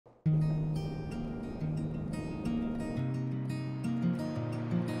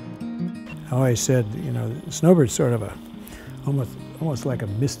I always said, you know, Snowbird's sort of a, almost like a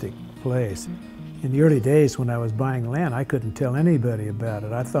mystic place. In the early days when I was buying land, I couldn't tell anybody about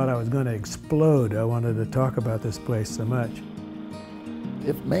it. I thought I was going to explode. I wanted to talk about this place so much.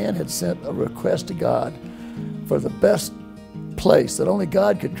 If man had sent a request to God for the best place that only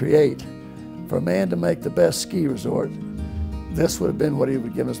God could create, for a man to make the best ski resort, this would have been what he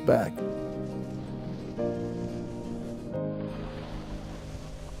would give us back.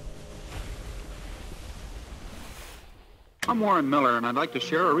 I'm Warren Miller, and I'd like to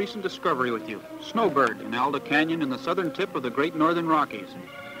share a recent discovery with you. Snowbird in Alda Canyon in the southern tip of the Great Northern Rockies.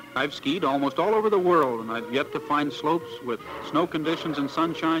 I've skied almost all over the world, and I've yet to find slopes with snow conditions and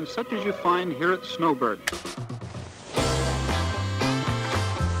sunshine such as you find here at Snowbird.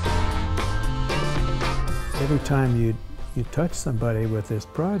 Every time you touch somebody with this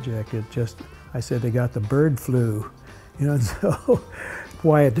project, it just, I said they got the bird flu, you know, and so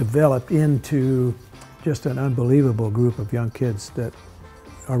why it developed into just an unbelievable group of young kids that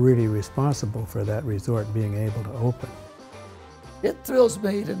are really responsible for that resort being able to open. It thrills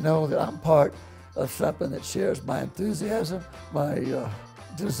me to know that I'm part of something that shares my enthusiasm, my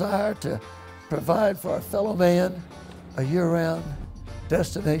desire to provide for our fellow man a year-round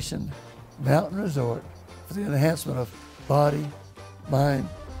destination mountain resort for the enhancement of body, mind,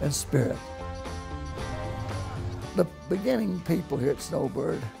 and spirit. The beginning people here at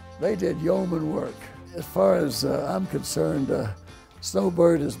Snowbird, they did yeoman work. As far as I'm concerned,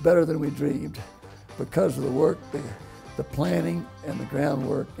 Snowbird is better than we dreamed because of the work, the planning and the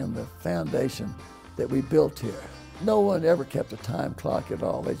groundwork and the foundation that we built here. No one ever kept a time clock at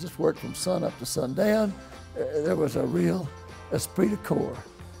all. They just worked from sun up to sundown. There was a real esprit de corps,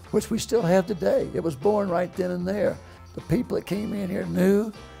 which we still have today. It was born right then and there. The people that came in here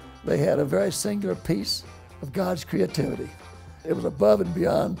knew they had a very singular piece of God's creativity. It was above and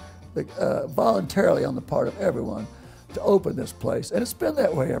beyond voluntarily on the part of everyone to open this place, and it's been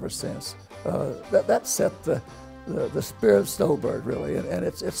that way ever since. That set the spirit of Snowbird, really, and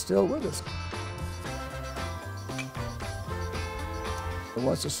it's still with us.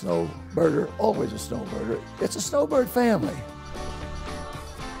 Once a snowbirder, always a snowbirder. It's a snowbird family.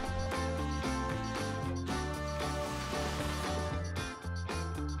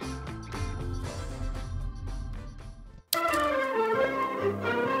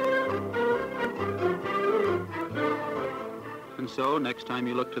 And so, next time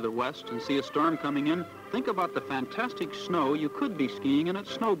you look to the west and see a storm coming in, think about the fantastic snow you could be skiing in at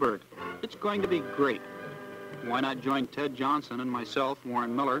Snowbird. It's going to be great. Why not join Ted Johnson and myself,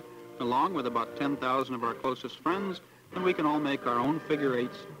 Warren Miller, along with about 10,000 of our closest friends, and we can all make our own figure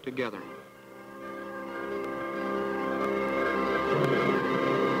eights together.